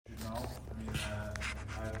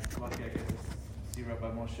Rabbi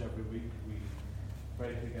Moshe every week. We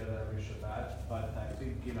pray together every Shabbat. But I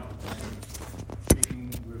think, speaking,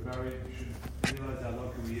 we should realize how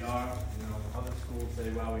lucky we are. Other schools say,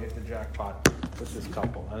 wow, we hit the jackpot with this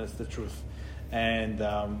couple. And it's the truth. And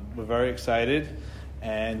we're very excited.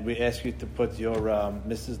 And we ask you to put your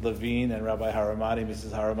Mrs. Levine and Rabbi Haramati,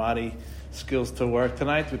 Mrs. Haramati, skills to work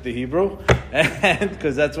tonight with the Hebrew, and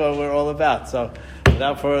because that's what we're all about. So,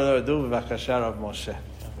 without further ado, b'vakasha Rav Moshe.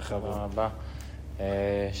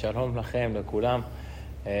 שלום לכם, לכולם.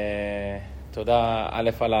 תודה א'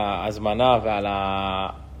 על ההזמנה ועל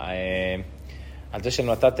על זה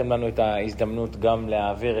שנתתם לנו את ההזדמנות גם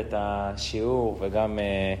להעביר את השיעור וגם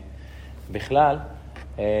בכלל.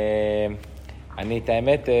 את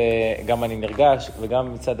האמת, גם אני נרגש,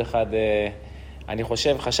 וגם מצד אחד, אני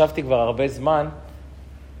חשבתי כבר הרבה זמן,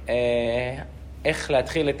 איך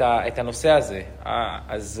להתחיל את הנושא הזה.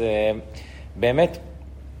 אז באמת,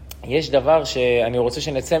 יש דבר שאני רוצה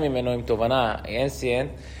שנצא ממנו עם תובנה, NCN,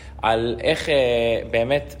 על איך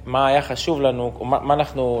באמת, מה היה חשוב לנו,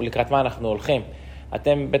 לקראת מה אנחנו הולכים.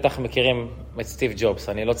 אתם בטח מכירים את סטיב ג'ובס,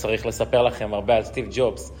 אני לא צריך לספר לכם הרבה על סטיב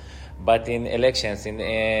ג'ובס, but in elections,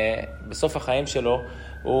 בסוף החיים שלו,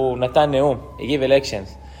 הוא נתן נאום, הגיב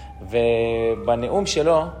elections, ובנאום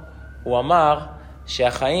שלו הוא אמר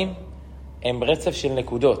שהחיים הם רצף של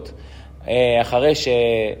נקודות. אחרי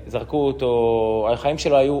שזרקו אותו, החיים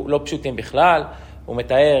שלו היו לא פשוטים בכלל, הוא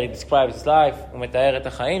מתאר, he describes his life, הוא מתאר את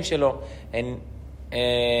החיים שלו, and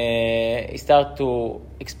he start to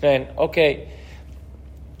explain, okay,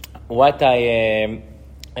 what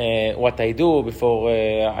I do before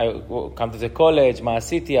I come to the college, מה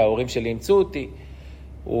עשיתי, ההורים שלי ימצאו אותי.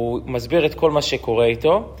 הוא מסביר את כל מה שקורה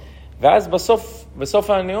איתו, ואז בסוף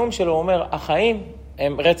הנאום שלו הוא אומר, החיים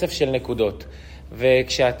הם רצף של נקודות.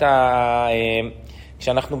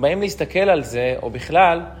 כשאנחנו באים להסתכל על זה, או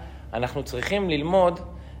בכלל, אנחנו צריכים ללמוד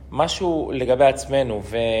משהו לגבי עצמנו,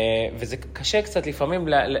 וזה קשה קצת לפעמים,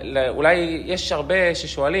 אולי יש הרבה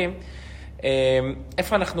ששואלים,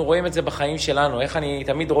 איפה אנחנו רואים את זה בחיים שלנו, איך אני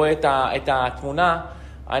תמיד רואה את התמונה,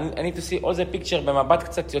 אני to see all the picture במבט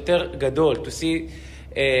קצת יותר גדול, to see,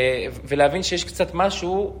 ולהבין שיש קצת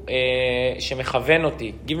משהו שמכוון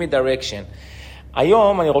אותי, give me direction.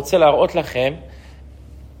 היום אני רוצה להראות לכם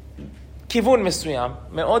כיוון מסוים,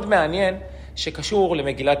 מאוד מעניין, שקשור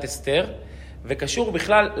למגילת אסתר, וקשור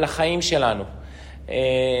בכלל לחיים שלנו.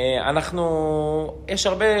 יש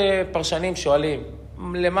הרבה פרשנים שואלים,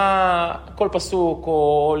 למה כל פסוק,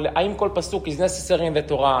 או האם כל פסוק is necessary in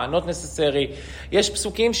the Torah, not necessary. יש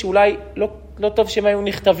פסוקים שאולי לא טוב שהם היו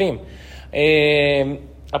נכתבים.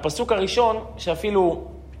 הפסוק הראשון, שאפילו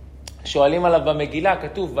שואלים עליו במגילה,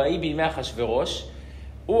 כתוב, ויהי בימי אחשוורוש,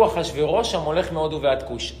 הוא אחשוורוש המולך מהודו ועד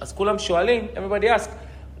כוש. אז כולם שואלים, everybody ask,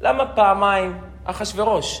 למה פעמיים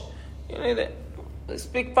אחשוורוש?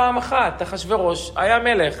 הספיק פעם אחת, אחשוורוש, היה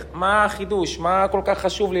מלך, מה החידוש? מה כל כך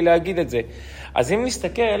חשוב לי להגיד את זה? אז אם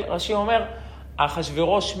נסתכל, רש"י אומר,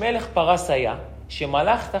 אחשוורוש מלך פרס היה,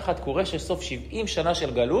 שמלך תחת קורש לסוף 70 שנה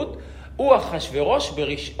של גלות, הוא אחשוורוש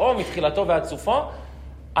ברשעו מתחילתו ועד סופו,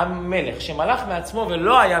 המלך שמלך מעצמו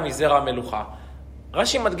ולא היה מזרע המלוכה.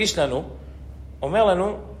 רש"י מדגיש לנו, אומר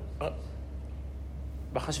לנו,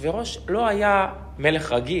 אחשוורוש לא היה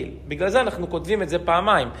מלך רגיל, בגלל זה אנחנו כותבים את זה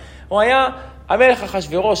פעמיים. הוא היה המלך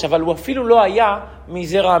אחשוורוש, אבל הוא אפילו לא היה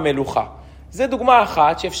מזרע המלוכה. זה דוגמה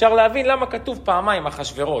אחת שאפשר להבין למה כתוב פעמיים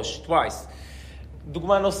אחשוורוש, twice.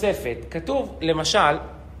 דוגמה נוספת, כתוב למשל,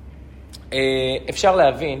 אפשר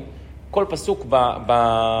להבין, כל פסוק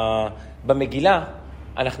במגילה,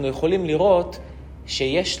 אנחנו יכולים לראות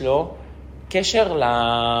שיש לו קשר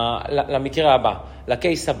למקרה הבא,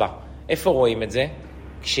 לקייס הבא. איפה רואים את זה?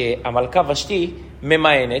 כשהמלכה ושתי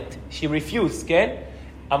ממאנת, she refused, כן?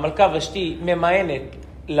 המלכה ושתי ממאנת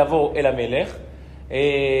לבוא אל המלך,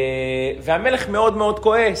 והמלך מאוד מאוד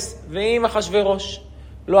כועס, ואם אחשוורוש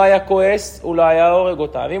לא היה כועס, הוא לא היה הורג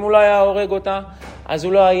אותה, ואם הוא לא היה הורג אותה, אז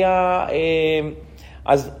הוא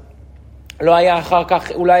לא היה אחר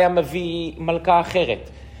כך, הוא לא היה מביא מלכה אחרת,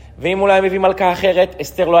 ואם הוא לא היה מביא מלכה אחרת,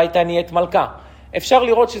 אסתר לא הייתה נהיית מלכה. אפשר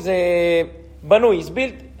לראות שזה בנוי,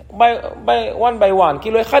 built one by one,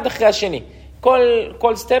 כאילו אחד אחרי השני.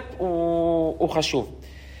 כל סטפ הוא חשוב.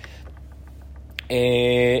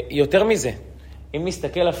 יותר מזה, אם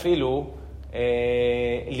נסתכל אפילו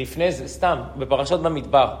לפני זה, סתם, בפרשת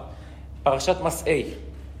במדבר, פרשת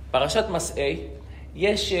מסעי,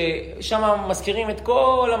 יש, שם מזכירים את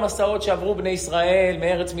כל המסעות שעברו בני ישראל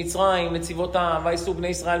מארץ מצרים לצבאותם, ויסעו בני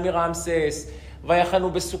ישראל מרעמסס, ויחנו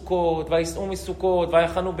בסוכות, ויסעו מסוכות,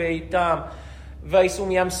 ויחנו באיתם, ויסעו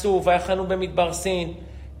מים סוף, ויחנו במדבר סין.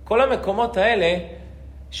 כל המקומות האלה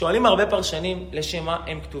שואלים הרבה פרשנים לשם מה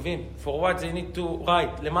הם כתובים. For what they need to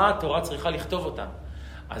write. למה התורה צריכה לכתוב אותם?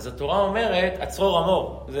 אז התורה אומרת, הצרור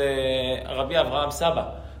המור, זה רבי אברהם סבא,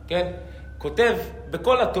 כן? כותב,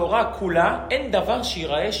 בכל התורה כולה, אין דבר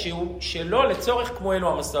שיראה שלא לצורך כמו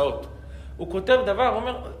אלו המסעות. הוא כותב דבר, הוא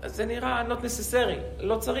אומר, זה נראה not necessary,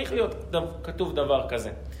 לא צריך להיות כתוב דבר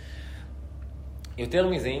כזה. יותר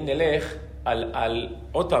מזה, אם נלך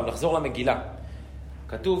עוד פעם, נחזור למגילה.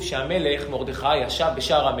 כתוב שהמלך, מרדכי, ישב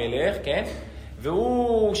בשער המלך, כן?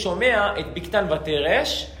 והוא שומע את בקתן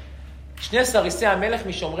ותרש, שני סריסי המלך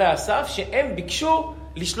משומרי הסף, שהם ביקשו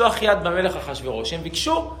לשלוח יד במלך אחשוורוש. הם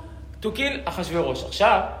ביקשו to kill אחשוורוש.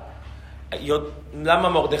 עכשיו, למה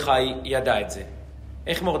מרדכי ידע את זה?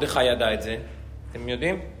 איך מרדכי ידע את זה? אתם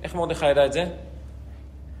יודעים? איך מרדכי ידע את זה?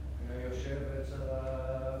 יושב אצל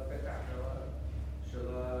הפתח של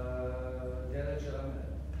הדלת של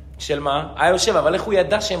המלך. של מה? היה יושב, אבל איך הוא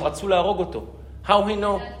ידע שהם רצו להרוג אותו? How he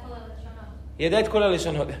know? ידע את כל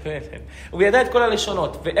הלשונות. הוא ידע את כל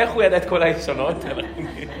הלשונות. ואיך הוא ידע את כל הלשונות?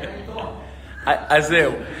 אז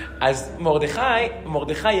זהו. אז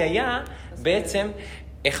מרדכי היה בעצם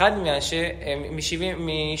אחד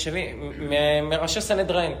מראשי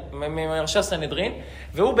הסנהדרין,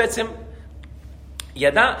 והוא בעצם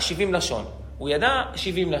ידע 70 לשון. הוא ידע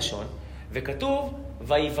 70 לשון, וכתוב,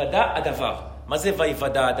 ויוודע הדבר. מה זה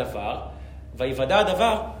ויוודע הדבר? ויוודע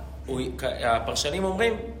הדבר, הפרשנים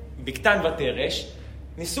אומרים, בקתן ותרש,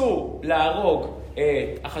 ניסו להרוג את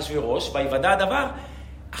אחשוורוש, ויוודע הדבר,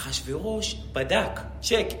 אחשוורוש בדק,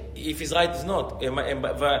 check, if is right is not,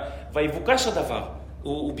 ויבוקש הדבר,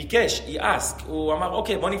 הוא ביקש, he asked, הוא אמר,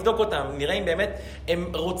 אוקיי, בוא נבדוק אותם, נראה אם באמת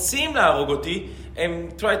הם רוצים להרוג אותי, הם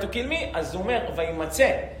try to kill me, אז הוא אומר,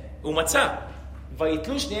 הוא מצא,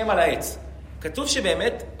 ויתלו שניהם על העץ. כתוב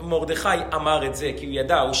שבאמת מרדכי אמר את זה, כי הוא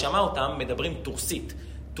ידע, הוא שמע אותם, מדברים תורסית.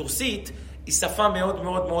 תורסית היא שפה מאוד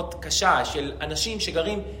מאוד מאוד קשה, של אנשים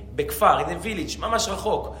שגרים בכפר, in a village, ממש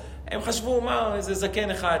רחוק. הם חשבו, מה, איזה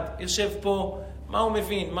זקן אחד, יושב פה, מה הוא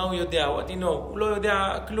מבין, מה הוא יודע, what you know, הוא לא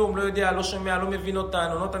יודע כלום, לא יודע, לא שומע, לא מבין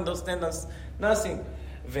אותנו, not understand us, nothing.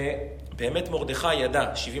 ובאמת מרדכי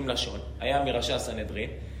ידע 70 לשון, היה מראשי הסנהדרין,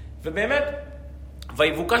 ובאמת,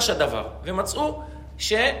 ויבוקש הדבר, ומצאו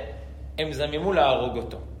שהם זממו להרוג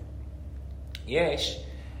אותו. יש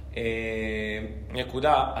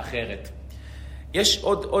נקודה אחרת. יש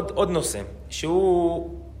עוד נושא,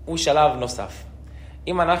 שהוא שלב נוסף.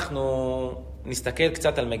 אם אנחנו נסתכל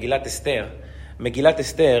קצת על מגילת אסתר, מגילת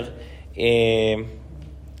אסתר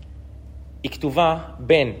היא כתובה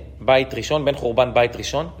בין בית ראשון, בין חורבן בית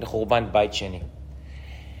ראשון לחורבן בית שני.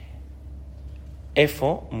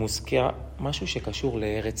 איפה מוזכר משהו שקשור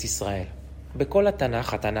לארץ ישראל? בכל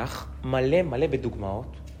התנ"ך מלא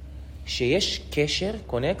בדוגמאות שיש קשר,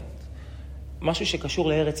 קונקט, משהו שקשור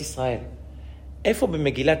לארץ ישראל. איפה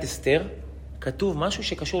במגילת אסתר כתוב משהו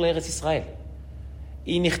שקשור לארץ ישראל?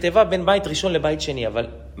 היא נכתבה בין בית ראשון לבית שני, אבל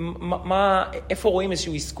איפה רואים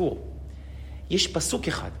איזשהו אזכור? יש פסוק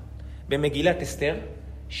אחד במגילת אסתר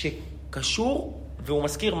שקשור והוא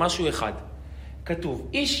מזכיר משהו אחד. כתוב,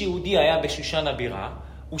 איש יהודי היה בשושן הבירה,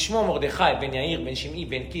 ושמו מרדכי בן יאיר בן שמעי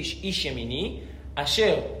בן קיש איש ימיני,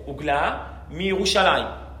 אשר הוגלה מירושלים,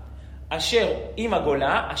 אשר עם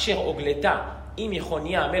הגולה, אשר הוגלתה עם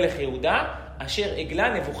יחוניה מלך יהודה, אשר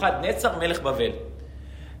הגלה נבוכדנצר מלך בבל.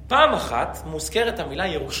 פעם אחת מוזכרת המילה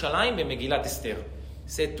ירושלים במגילת אסתר.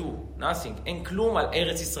 זה nothing, אין כלום על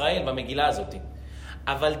ארץ ישראל במגילה הזאת.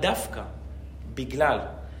 אבל דווקא בגלל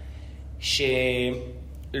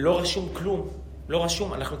שלא רשום כלום, לא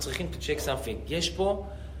רשום, אנחנו צריכים to check something.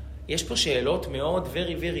 יש פה שאלות מאוד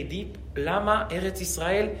very very deep, למה ארץ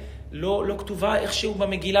ישראל לא כתובה איכשהו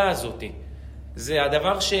במגילה הזאת. זה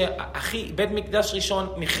הדבר שהכי, בית מקדש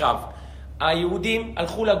ראשון נחרב. היהודים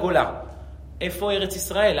הלכו לגולה. איפה ארץ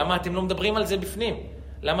ישראל? למה אתם לא מדברים על זה בפנים?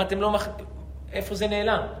 למה אתם לא איפה זה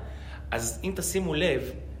נעלם? אז אם תשימו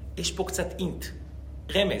לב, יש פה קצת אינט,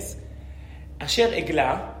 רמז. אשר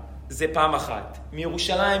הגלה זה פעם אחת.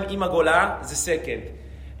 מירושלים עם הגולה זה סקנד.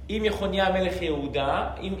 עם יחוניה מלך יהודה,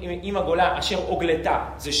 עם הגולה אשר הוגלתה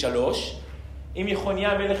זה 3. עם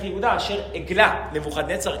יחוניה מלך יהודה אשר הגלה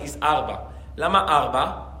נבוכדנצר is 4. למה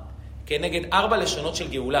 4? כנגד 4 לשונות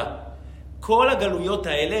של גאולה. כל הגלויות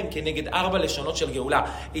האלה הם כנגד 4 לשונות של גאולה.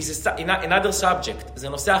 It's another subject, זה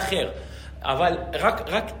נושא אחר. אבל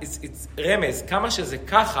רק רמז, כמה שזה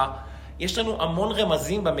ככה, יש לנו המון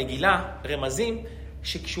רמזים במגילה, רמזים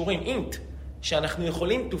שקשורים, אינט, שאנחנו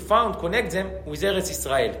יכולים to found, connect them with ארץ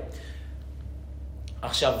ישראל.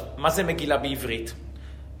 עכשיו, מה זה מגילה בעברית?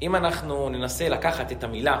 אם אנחנו ננסה לקחת את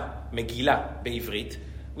המילה מגילה בעברית,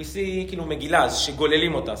 we see כאילו מגילה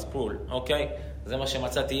שגוללים אותה, ספול, אוקיי? זה מה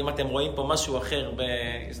שמצאתי. אם אתם רואים פה משהו אחר,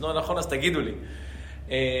 זה לא נכון, אז תגידו לי.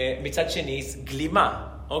 מצד שני, גלימה,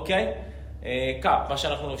 אוקיי? קאפ, מה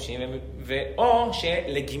שאנחנו לובשים, או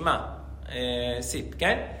שלגימה, סיפ,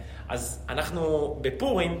 כן? אז אנחנו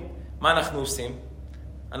בפורים, מה אנחנו עושים?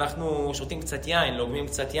 אנחנו שותים קצת יין, לוגמים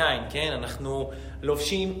קצת יין, כן? אנחנו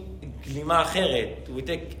לובשים גלימה אחרת, we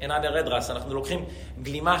take another red dress, אנחנו לוקחים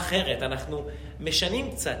גלימה אחרת, אנחנו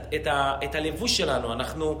משנים קצת את הלבוש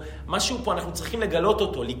שלנו, משהו פה אנחנו צריכים לגלות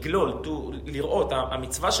אותו, לגלול, לראות,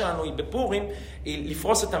 המצווה שלנו היא בפורים, היא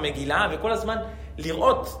לפרוס את המגילה, וכל הזמן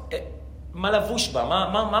לראות מה לבוש בה,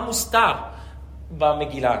 מה מוסתר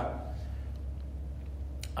במגילה.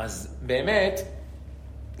 אז באמת,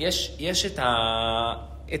 יש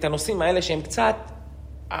את הנושאים האלה שהם קצת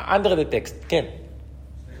under the text, כן.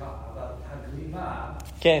 סליחה, אבל הגלימה...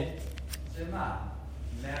 כן. זה מה?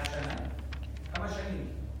 100 שנה? כמה שנים?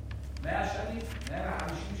 100 שנים?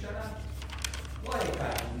 150 שנה? לא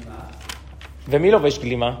הייתה גלימה. ומי לובש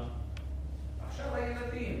גלימה? עכשיו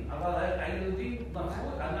הילדים, אבל הילדים אנחנו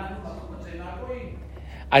את זה מהגויים.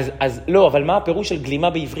 אז לא, אבל מה הפירוש של גלימה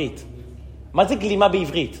בעברית? מה זה גלימה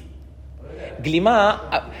בעברית? גלימה,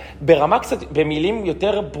 ברמה קצת, במילים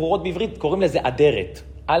יותר ברורות בעברית, קוראים לזה אדרת.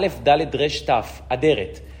 א', ד', ר', ת',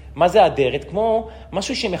 אדרת. מה זה אדרת? כמו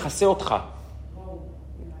משהו שמכסה אותך.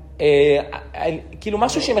 כאילו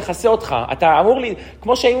משהו שמכסה אותך. אתה אמור לי,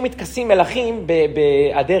 כמו שהיו מתכסים מלכים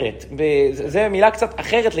באדרת. זה מילה קצת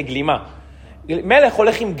אחרת לגלימה. מלך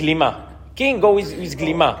הולך עם גלימה. King go with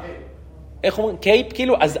גלימה. איך אומרים? קייפ,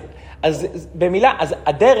 כאילו, אז במילה, אז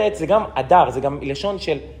אדרת זה גם אדר, זה גם לשון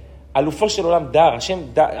של אלופו של עולם דר, השם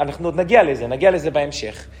דר, אנחנו עוד נגיע לזה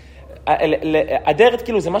בהמשך. אדרת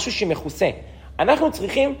כאילו זה משהו שמכוסה. אנחנו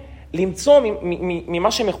צריכים למצוא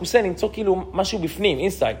ממה שמכוסה, למצוא כאילו משהו בפנים,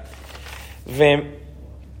 אינסייד.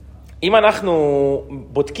 ואם אנחנו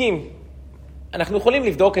בודקים, אנחנו יכולים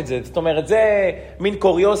לבדוק את זה. זאת אומרת, זה מין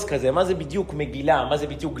קוריוז כזה, מה זה בדיוק מגילה, מה זה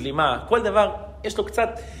בדיוק גלימה. כל דבר, יש לו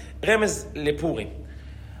קצת רמז לפורים.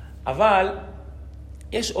 אבל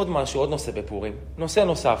יש עוד משהו, עוד נושא בפורים, נושא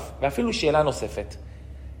נוסף, ואפילו שאלה נוספת.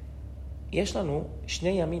 יש לנו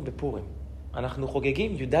 2 ימים בפורים. אנחנו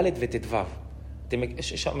חוגגים י"ד וט"ו. אתם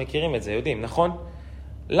מכירים את זה, יודעים, נכון?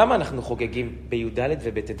 למה אנחנו חוגגים בי"ד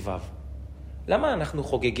ובט"ו? למה אנחנו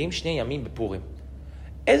חוגגים 2 ימים בפורים?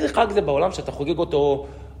 איזה חג זה בעולם שאתה חוגג אותו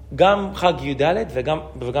גם חג י"ד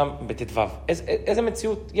וגם בט"ו? איזה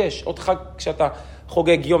מציאות יש? עוד חג כשאתה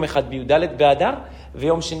חוגג יום אחד בי"ד באדר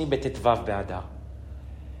ויום שני בט"ו באדר.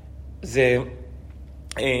 זה,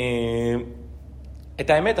 את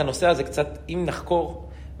האמת, הנושא הזה קצת, אם נחקור,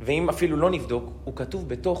 ואם אפילו לא נבדוק, הוא כתוב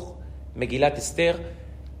בתוך מגילת אסתר,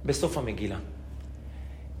 בסוף המגילה.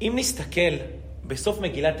 אם נסתכל בסוף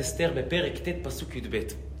מגילת אסתר, בפרק ט' פסוק י"ב,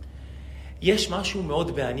 יש משהו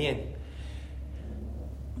מאוד מעניין.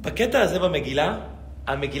 בקטע הזה במגילה,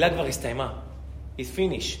 המגילה כבר הסתיימה. It's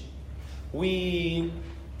finished.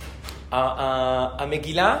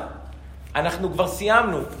 המגילה, אנחנו כבר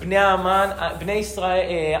סיימנו,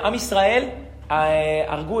 עם ישראל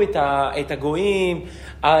הרגו את הגויים,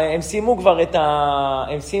 הם סיימו כבר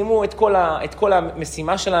הם סיימו את כל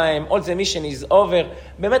המשימה שלהם, all the mission is over,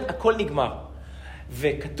 באמת הכל נגמר.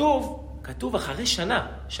 וכתוב אחרי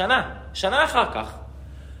שנה אחר כך,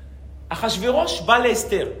 אחשוורוש בא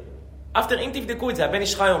לאסתר. אם תבדקו את זה, הבן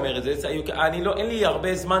איש חי אומר את זה, אין לי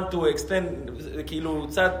הרבה זמן to explain, כאילו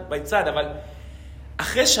צד בצד, אבל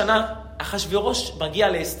אחרי שנה, אחשוורוש מגיע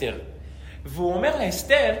לאסתר, והוא אומר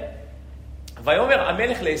לאסתר, ויאמר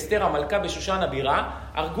המלך לאסתר המלכה בשושן הבירה,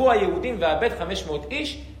 הרגו היהודים ואבד 500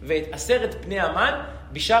 איש, ואת 10 בני המן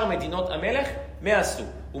בשאר מדינות המלך, מה עשו?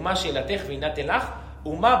 ומה שאלתך וינתן לך,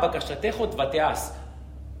 ומה בקשתך עוד ותעש.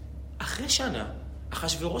 אחרי שנה,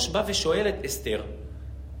 אחשוורוש בא ושואל את אסתר,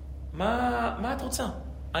 מה את רוצה?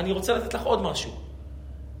 אני רוצה לתת לך עוד משהו.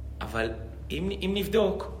 אבל אם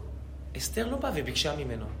נבדוק, אסתר לא באה וביקשה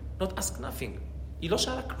ממנו. Not ask nothing. היא לא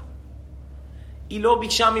שאלה כלום. היא לא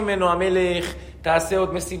ביקשה ממנו, המלך, תעשה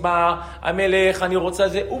עוד מסיבה, המלך, אני רוצה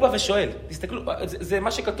זה. הוא בא ושואל. תסתכלו, זה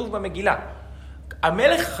מה שכתוב במגילה.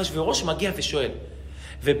 המלך אחשוורוש מגיע ושואל.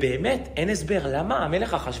 ובאמת אין הסבר למה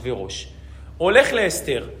המלך אחשוורוש הולך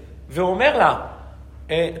לאסתר ואומר לה,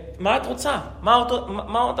 מה את רוצה? מה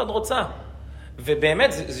את רוצה?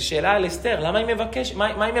 ובאמת, זו שאלה על אסתר. למה היא מבקשת?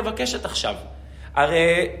 מה היא מבקשת עכשיו?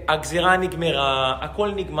 הרי הגזירה נגמרה,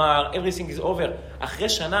 הכל נגמר, everything is over. אחרי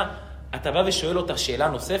שנה, אתה בא ושואל אותה שאלה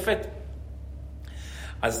נוספת?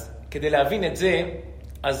 אז כדי להבין את זה,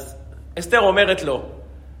 אז אסתר אומרת לו,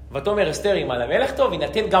 ותאמר אסתר אם על המלך טוב,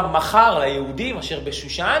 יינתן גם מחר ליהודים אשר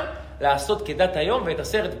בשושן, לעשות כדת היום, ואת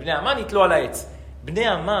 10 בני המן יתלו על העץ.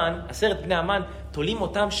 10 בני המן, תולים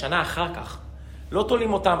אותם שנה אחר כך. לא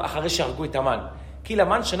תולים אותם אחרי שהרגו את המן. כי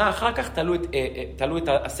למן שנה אחר כך תלו את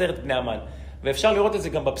 10 בני המן. ואפשר לראות את זה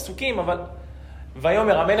גם בפסוקים, אבל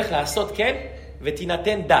ויאמר המלך לעשות כן,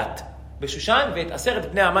 ותינתן דת בשושן, ואת 10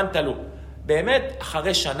 בני המן תלו. באמת,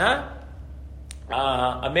 אחרי שנה,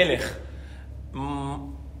 המלך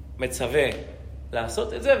מצווה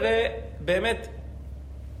לעשות את זה, ובאמת,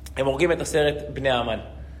 הם הורגים את 10 בני המן.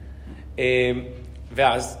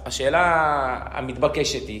 ואז, השאלה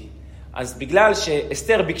המתבקשת היא, אז בגלל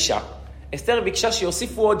שאסתר ביקשה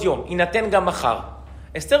שיוסיפו עוד יום, יינתן גם מחר.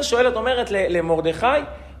 אסתר שואלת, אומרת למרדכי,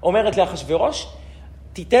 אומרת לאחשוורוש,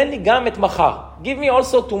 תיתן לי גם את מחר. Give me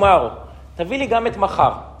also tomorrow. תביא לי גם את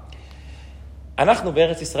מחר. אנחנו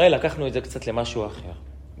בארץ ישראל לקחנו את זה קצת למשהו אחר.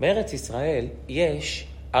 בארץ ישראל יש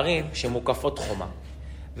ערים שמוקפות חומה,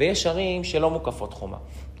 ויש ערים שלא מוקפות חומה.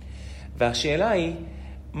 והשאלה היא,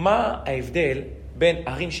 מה ההבדל בין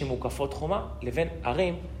ערים שמוקפות חומה לבין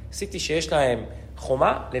ערים, סיטי שיש להם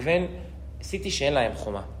חומה, לבין סיטי שאין להם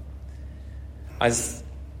חומה? אז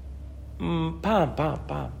פעם,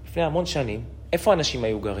 לפני המון שנים, איפה אנשים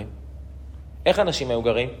היו גרים? איך אנשים היו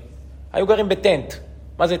גרים? היו גרים בטנט.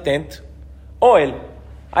 מה זה טנט? אוהל.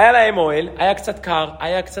 היה להם אוהל, היה קצת קר,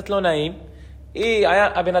 היה קצת לא נעים.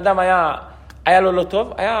 הבן אדם היה לו לא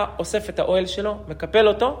טוב, היה אוסף את האוהל שלו, מקפל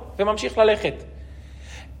אותו וממשיך ללכת.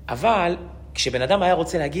 אבל כשבן אדם היה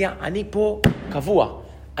רוצה להגיע, אני פה קבוע.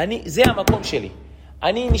 זה המקום שלי.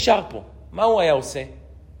 אני נשאר פה. מה הוא היה עושה?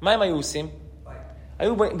 מה הם היו עושים?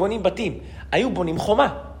 היו בונים בתים. היו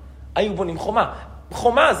בונים חומה.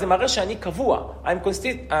 חומה זה מראה שאני קבוע. I'm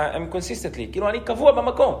consistently. כאילו אני קבוע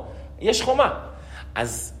במקום. יש חומה.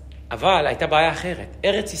 אבל הייתה בעיה אחרת.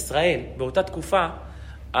 ארץ ישראל באותה תקופה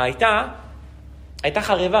הייתה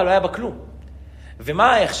חרבה, לא היה בה כלום.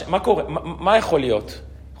 ומה קורה? מה יכול להיות?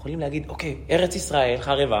 יכולים להגיד, אוקיי, ארץ ישראל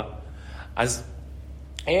חרבה. אז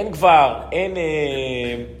אין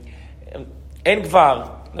כבר,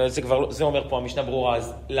 זה אומר פה המשנה ברורה,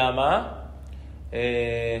 אז למה?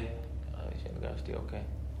 שהדגשתי, אוקיי.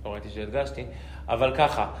 לא ראיתי שהדגשתי, אבל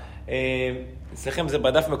ככה. אצלכם זה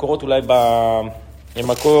בדף מקורות, אולי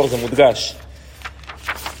במקור זה מודגש.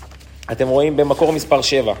 אתם רואים במקור מספר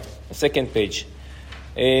 7, second page.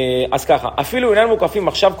 אז ככה, אפילו אינם מוקפים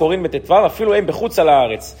עכשיו קוראים בט"ו, אפילו הם בחוץ על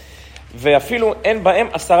הארץ, ואפילו אין בהם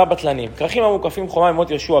 10 בטלנים. כרכים המוקפים חומה ממות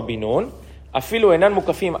יהושע בן נון, אפילו אינם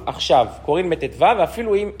מוקפים עכשיו קוראים בט"ו,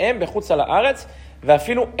 ואפילו אם הם בחוץ על הארץ,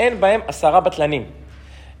 ואפילו אין בהם 10 בטלנים.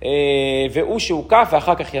 והוא שהוקף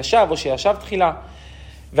ואחר כך ישב, או שישב תחילה.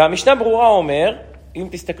 והמשנה ברורה אומר, אם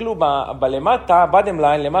תסתכלו בלמטה, bottom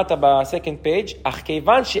line, למטה בסקנד פייג', אך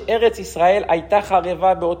כיוון שארץ ישראל הייתה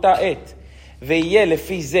חרבה באותה עת, ויהיה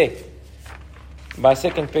לפי זה,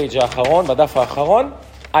 בסקנד פייג' האחרון, בדף האחרון,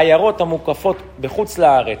 העיירות המוקפות בחוץ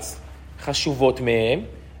לארץ חשובות מהם,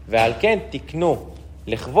 ועל כן תקנו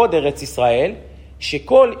לכבוד ארץ ישראל,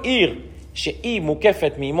 שכל עיר שהיא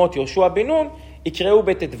מוקפת מימות יהושע בן נון, יקראו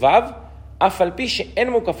בט"ו, אף על פי שאין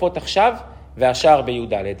מוקפות עכשיו, והשאר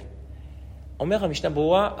בי"ד. אומר המשנה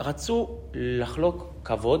ברורה, רצו לחלוק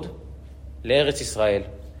כבוד לארץ ישראל.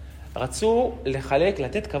 רצו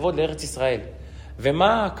לתת כבוד לארץ ישראל.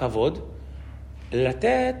 ומה הכבוד?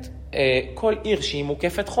 לתת כל עיר שהיא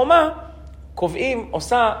מוקפת חומה, קובעים,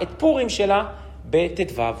 עושה את פורים שלה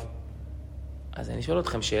בט"ו. אז אני שואל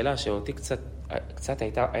אתכם שאלה שאותי קצת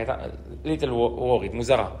הייתה ליטל וורית,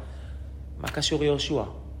 מוזרה. מה קשור יהושע?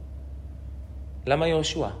 למה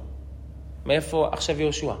יהושע? מאיפה עכשיו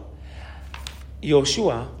יהושע?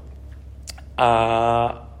 יהושע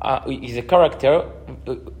is a character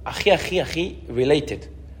הכי related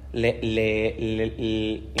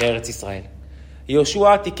לארץ ישראל.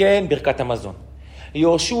 יהושע תיקן ברכת המזון.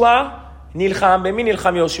 יהושע נלחם, במי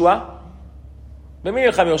נלחם יהושע? במי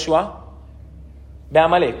נלחם יהושע?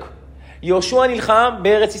 בעמלק. יהושע נלחם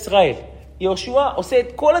בארץ ישראל. יהושע עושה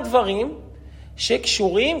את כל הדברים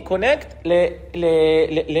שקשורים, קונקט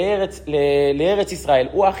לארץ ישראל.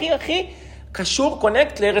 הוא הכי קשור,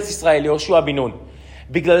 קונקט לארץ ישראל, יהושע בן נון.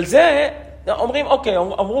 בגלל זה אומרים, אוקיי,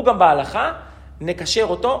 אמרו גם בהלכה, נקשר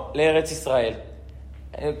אותו לארץ ישראל.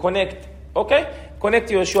 קונקט, אוקיי?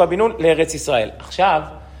 קונקט יהושע בן נון לארץ ישראל. עכשיו,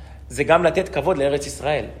 זה גם לתת כבוד לארץ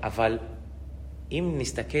ישראל, אבל אם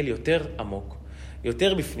נסתכל יותר עמוק,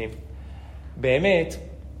 יותר בפנים, באמת,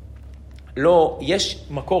 לא, יש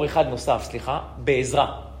מקור אחד נוסף, בעזרא.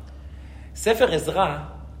 ספר עזרא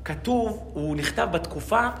כתוב, הוא נכתב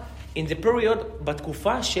בתקופה, in the period,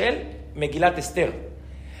 בתקופה של מגילת אסתר.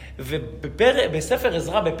 ובספר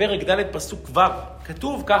עזרא, בפרק ד' פסוק ו',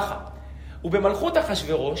 כתוב ככה, ובמלכות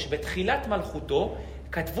אחשוורוש, בתחילת מלכותו,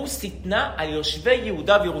 כתבו שטנה על יושבי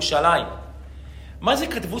יהודה וירושלים. מה זה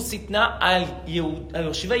כתבו שטנה על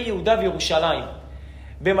יושבי יהודה וירושלים?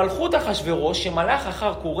 במלכות אחשוורוש, שמלך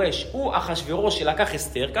אחר קורש, הוא אחשוורוש שלקח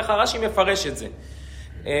אסתר, ככה רש"י מפרש את זה.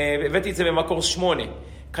 הבאתי את זה במקור 8.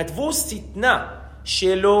 כתבו שטנה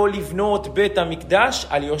שלא לבנות בית המקדש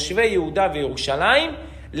על יושבי יהודה וירושלים,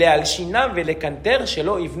 להלשינם ולקנטר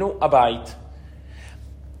שלא יבנו הבית.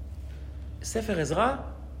 ספר עזרא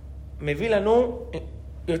מביא לנו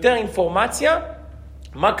יותר אינפורמציה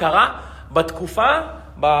מה קרה בתקופה,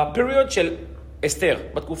 בפריוד של אסתר,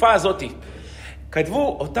 בתקופה הזאת.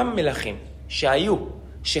 כתבו אותם מלכים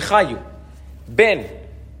שחיו בין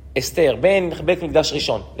אסתר, בין בית מקדש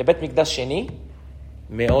ראשון לבית מקדש שני,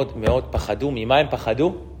 מאוד מאוד פחדו. ממה הם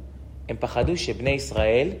פחדו? הם פחדו שבני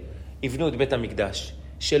ישראל יבנו את בית המקדש,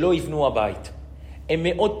 שלא יבנו הבית. הם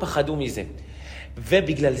מאוד פחדו מזה.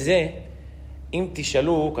 ובגלל זה, אם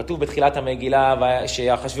תשאלו, כתוב בתחילת המגילה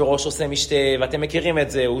שאחשוורוש עושה משתה, ואתם מכירים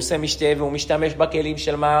את זה, הוא עושה משתה והוא משתמש בכלים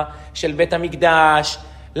של מה? של בית המקדש.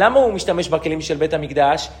 למה הוא משתמש בכלים של בית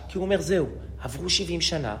המקדש? כי הוא אומר, זהו, עברו 70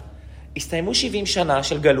 שנה, הסתיימו 70 שנה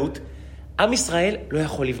של גלות, עם ישראל לא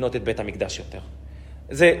יכול לבנות את בית המקדש יותר.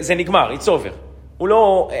 זה נגמר, it's over.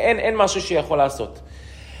 אין משהו שיכול לעשות.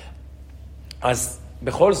 אז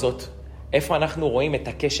בכל זאת, איפה אנחנו רואים את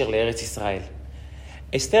הקשר לארץ ישראל?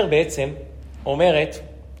 אסתר בעצם אומרת,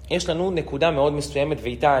 יש לנו נקודה מאוד מסוימת,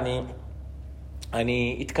 ואיתה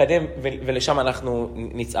אני אתקדם ולשם אנחנו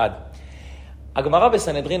נצעד. הגמרא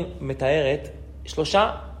בסנהדרין מתארת 3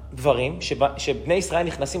 דברים שבני ישראל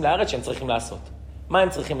נכנסים לארץ שהם צריכים לעשות. מה הם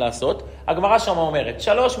צריכים לעשות? הגמרא שם אומרת,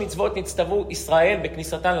 3 מצוות נצטוו ישראל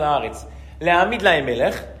בכניסתן לארץ. להעמיד להם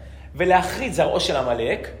מלך, ולהכריז זרעו של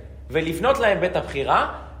עמלק, ולבנות להם בית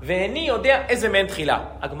הבחירה, ואיני יודע איזה מהן תחילה.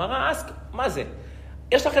 הגמרא אסק, מה זה?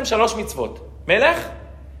 יש לכם 3 מצוות. מלך,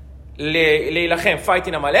 להילחם,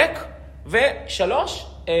 פייטין עמלק, ו3,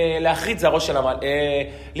 להכריז זרעו של עמלק,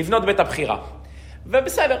 לבנות בית הבחירה.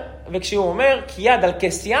 ובסדר, וכשהוא אומר, כי יד על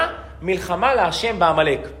כסיה, מלחמה להשם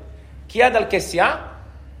בעמלק. כי יד על כסיה,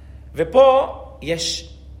 ופה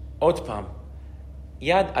יש עוד פעם,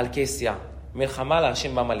 יד על כסיה, מלחמה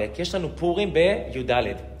להשם בעמלק. יש לנו פורים בי"ד,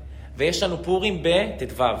 ויש לנו פורים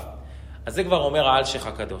בט"ו. אז זה כבר אומר האלשיך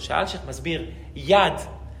הקדוש. האלשיך מסביר, יד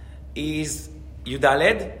is י"ד,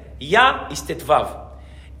 יא is ט"ו.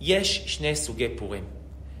 יש 2 סוגי פורים,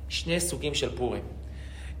 2 סוגים של פורים.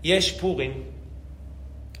 יש פורים,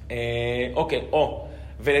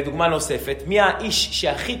 ולדוגמה נוספת, מי האיש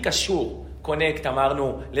שהכי קשור, קונקט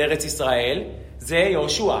אמרנו, לארץ ישראל? זה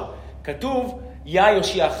יהושע. כתוב, יא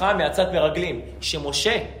יושיעך מעצת מרגלים.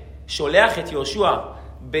 שמשה שולח את יהושע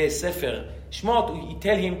בספר שמות, הוא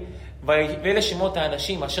יתל ואלה שמות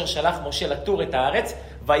האנשים אשר שלח משה לתור את הארץ,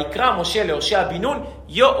 ויקרא משה להושע בן נון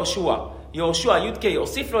יהושע. יהושע י"ק,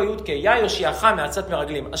 הוסיף לו י"ק, יא יושיעך מעצת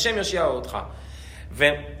מרגלים, השם יושיע אותך.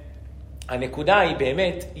 והנקודה היא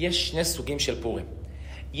באמת, יש 2 סוגים של פורים.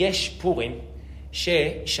 יש פורים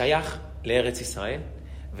ששייך לארץ ישראל,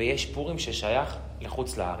 ויש פורים ששייך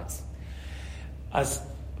לחוץ לארץ.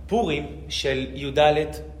 אז פורים של י"ד,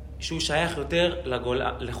 שהוא שייך יותר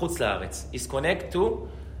לחוץ לארץ. is connect to,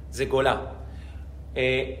 זה גולה.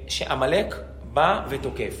 שעמלק בא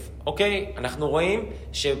ותוקף. אוקיי? אנחנו רואים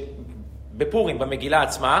שבפורים, במגילה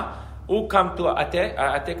עצמה, הוא come to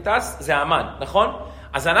attack us, זה האמן, נכון?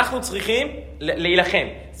 אז אנחנו צריכים להילחם.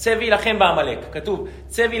 צא וילחם בעמלק. כתוב,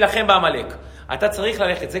 צא וילחם בעמלק. אתה צריך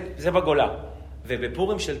ללכת, זה בגולה.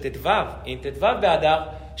 ובפורים של ט"ו, עם ט"ו באדר,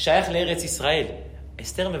 שייך לארץ ישראל.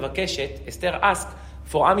 אסתר מבקשת, אסתר אסק,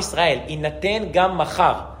 for עם ישראל, יינתן גם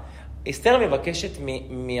מחר. אסתר מבקשת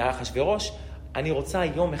מאחשוורוש, אני רוצה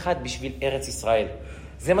יום אחד בשביל ארץ ישראל.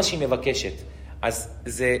 זה מה שהיא מבקשת. אז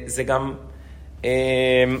זה גם,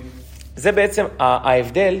 זה בעצם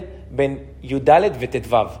ההבדל בין י"ד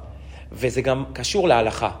וט"ו. וזה גם קשור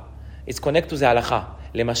להלכה. It's connect to זה הלכה.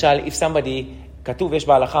 למשל, if somebody, כתוב יש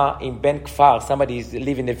בהלכה, אם בן כפר, somebody is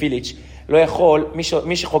live in the village, לא יכול,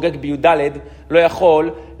 מי שחוגג בי"ד, לא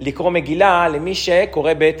יכול לקרוא מגילה למי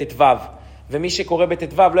שקורא בט"ו. ומי שקורא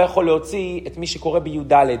בט"ו לא יכול להוציא את מי שקורא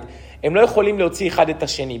בי"ד. הם לא יכולים להוציא אחד את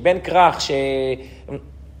השני. בן כרך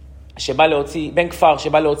שבא להוציא, בן כפר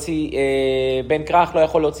שבא להוציא, בן כרך לא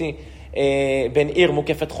יכול להוציא בן עיר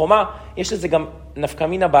מוקפת חומה. יש לזה גם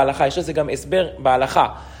נפקמינה בהלכה, יש לזה גם הסבר בהלכה.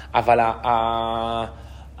 אבל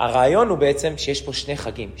הרעיון הוא בעצם שיש פה 2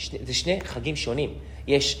 חגים. זה 2 חגים שונים.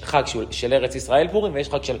 יש חג של ארץ ישראל פורים ויש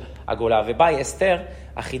חג של הגולה. ובאי אסתר,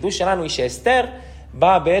 החידוש שלנו היא שאסתר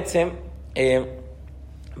באה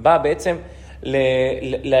בעצם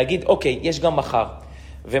להגיד, אוקיי, יש גם מחר.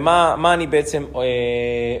 ומה אני בעצם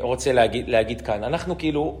רוצה להגיד כאן? אנחנו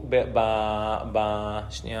כאילו,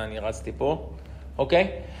 שנייה, אני רצתי פה, אוקיי?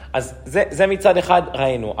 אז זה מצד אחד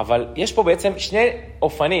ראינו, אבל יש פה בעצם 2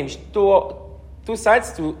 אופנים, two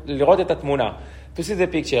sides לראות את התמונה. To see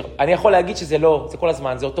the picture. אני יכול להגיד שזה לא, זה כל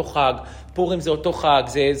הזמן, זה אותו חג, פורים זה אותו חג,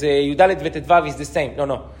 זה י"ד וט"ו is the same.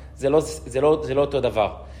 לא, זה לא אותו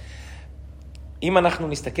דבר. אם אנחנו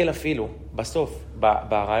נסתכל אפילו, בסוף,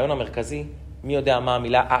 ברעיון המרכזי, מי יודע מה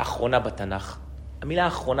המילה האחרונה בתנ"ך? המילה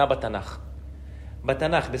האחרונה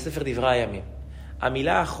בתנ"ך, בספר דברי הימים.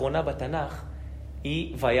 המילה האחרונה בתנ"ך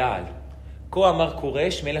היא ויעל. כה אמר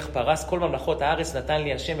כורש, מלך פרס, כל ממלכות הארץ נתן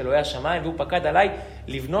לי השם אלוהי השמיים, והוא פקד עליי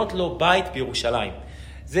לבנות לו בית בירושלים.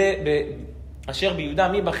 זה אשר ביהודה,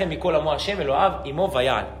 מי בכם מכל עמו השם אלוהיו, עמו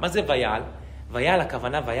ויעל. מה זה ויעל? ויעל,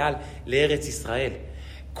 הכוונה ויעל לארץ ישראל.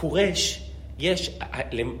 כורש, יש,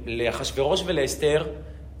 לאחשוורוש ולאסתר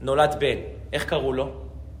נולד בן. איך קראו לו?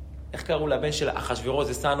 איך קראו לבן של אחשוורוש,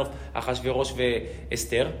 זה סנוף, אחשוורוש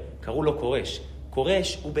ואסתר? קראו לו כורש.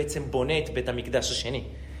 כורש הוא בעצם בונה את בית המקדש השני.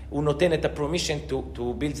 הוא נותן את ה-permission to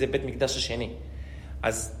build זה בית מקדש השני.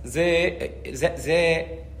 אז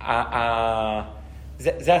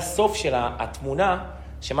זה הסוף של התמונה,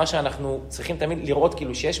 שמה שאנחנו צריכים תמיד לראות,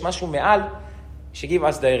 כאילו שיש משהו מעל, ש-give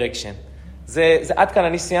us direction. עד כאן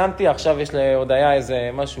אני סיימתי, עכשיו יש להודיה איזה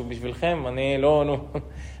משהו בשבילכם, אני לא,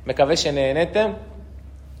 מקווה שנהנתם.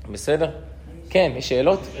 בסדר? כן, יש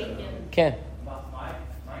שאלות? כן. מה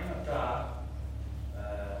אם אתה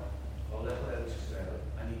הולך לארץ ישראל?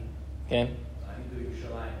 כן. אני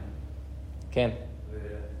בירושלים. כן.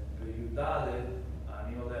 ובי"ד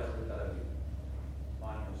אני הולך לתל אביב. מה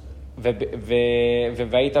אני עושה?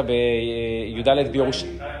 והיית בי"ד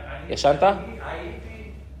בירושלים. ישנת?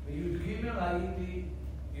 הייתי, בי"ג הייתי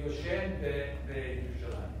יושן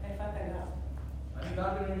בירושלים. איפה אתה גר? אני גר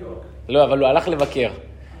בניו יורק. לא, אבל הוא הלך לבקר.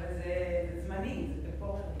 אבל זה זמני, זה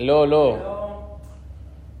פה. לא.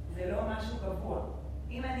 זה לא משהו קבוע.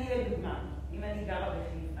 אם אני לדוגמה, אם אני גרה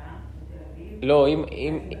בחיפה, בתל אביב, לא, אם...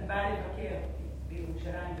 אני באה לבקר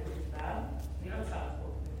בירושלים בחיפה, אני לא צריכה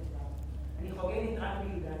לחגוג בחיפה. אני חוגגת רק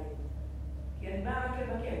בי"ד. כי אני באה רק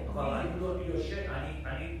לבקר. אבל אני לא יושן,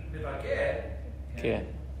 אני מבקר. כן.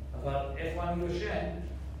 אבל איפה אני יושן?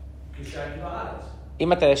 כשאני בארץ.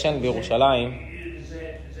 אם אתה ישן בירושלים...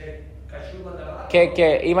 זה קשור לדבר? כן.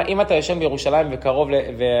 אם אתה ישן בירושלים וקרוב,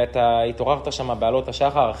 ואתה התעוררת שם בעלות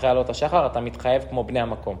השחר, אחרי עלות השחר, אתה מתחייב כמו בני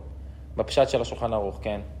המקום. בפשט של השולחן ערוך,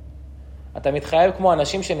 כן. אתה מתחייב כמו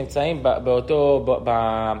אנשים שנמצאים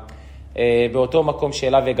באותו מקום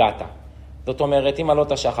שאליו הגעת. זאת אומרת, עם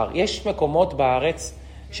עלות השחר. יש מקומות בארץ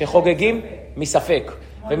שחוגגים מספק.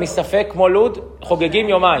 ומספק כמו לוד, חוגגים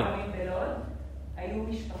יומיים. היו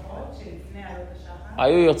משפחות שלפני עלות השחר.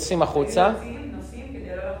 היו יוצאים החוצה. נוסעים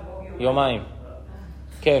כדי לא לחגוג יומיים.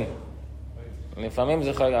 כן. לפעמים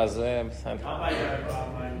זה חג, אז זה בסדר.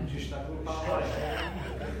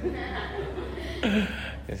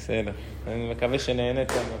 בסדר. אני מקווה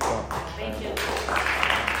שנהנתם.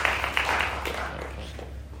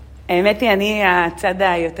 האמת היא, אני הצד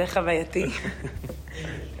היותר חווייתי,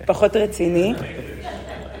 פחות רציני.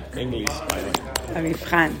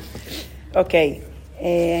 המבחן. אוקיי.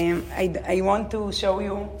 I want to show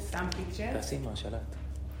you some pictures. תעשי מה, שלט.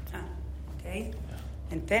 אוקיי.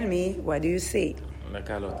 And tell me, what do you see?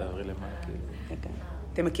 נקה לא, תעברי למעלה.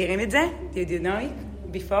 אתם מכירים את זה? Did you know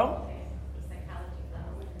it before?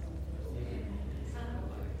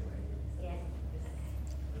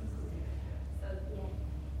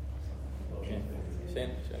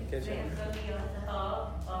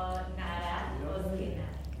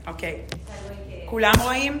 אוקיי. כולם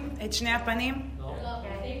רואים את שני הפנים?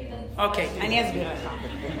 אוקיי, אני אסביר לך.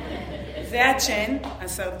 זה הצ'ן,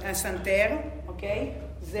 הסנטר, אוקיי?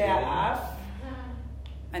 זה האף,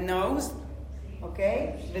 הנוז,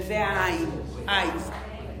 אוקיי? וזה העין, eyes.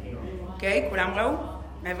 אוקיי, כולם ראו?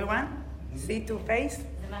 Everyone? See two face?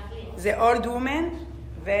 זה old woman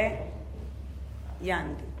ו-young.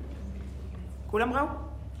 כולם ראו?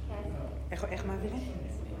 איך מעבירים?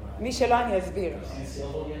 מי שלא אני אסביר.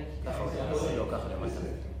 לא ככה למטה.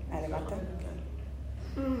 למטה?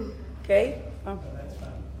 אוקיי?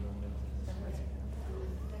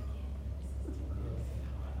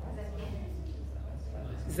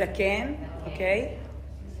 זקן, אוקיי?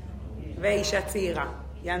 ואישה צעירה,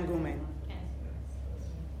 יאן גומן.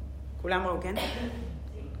 כולם ראו, כן?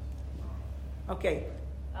 אוקיי.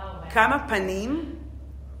 כמה פנים?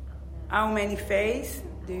 How many face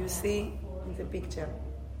do you see in the picture?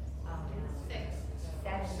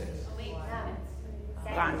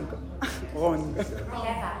 Wrong.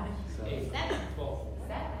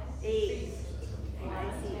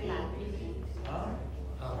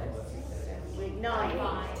 No,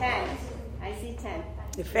 10. I see 10.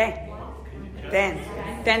 יפה.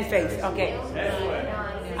 10 face, אוקיי.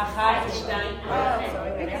 1, 2.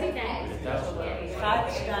 1,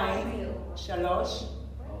 2, 3,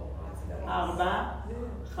 4,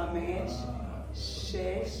 5,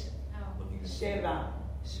 6, 7,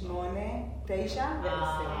 8, 9 ו-10.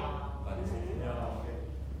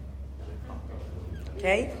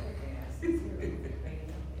 Okay?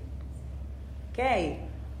 Okay.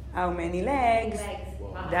 How many legs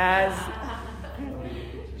does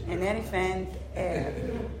an elephant have?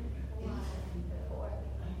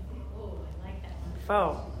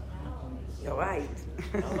 4. You're right.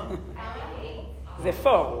 זה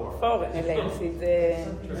 4 legs. זה,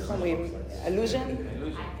 איך אומרים? illusion?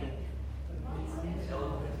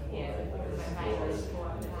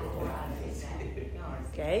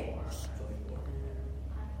 אוקיי.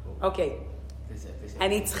 אוקיי.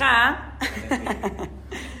 אני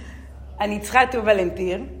צריכה טו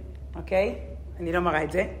ולנטיר, אוקיי? אני לא מראה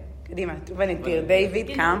את זה. קדימה, טו ולנטיר.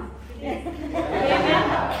 דיוויד, קם.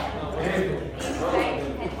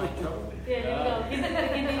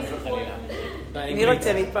 מי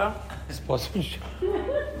רוצה מפה? What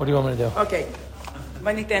do you want me to do? אוקיי.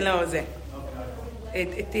 בוא ניתן לו זה.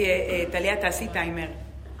 טליה, תעשי טיימר. I'm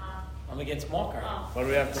gonna get small car. What do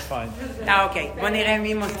we have to find? אוקיי. בוא נראה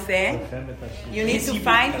מי מוצא. You need to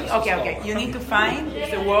find, אוקיי. You need to find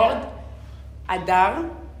the word אדר,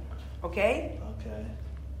 אוקיי? Okay.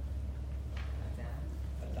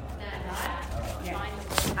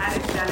 א',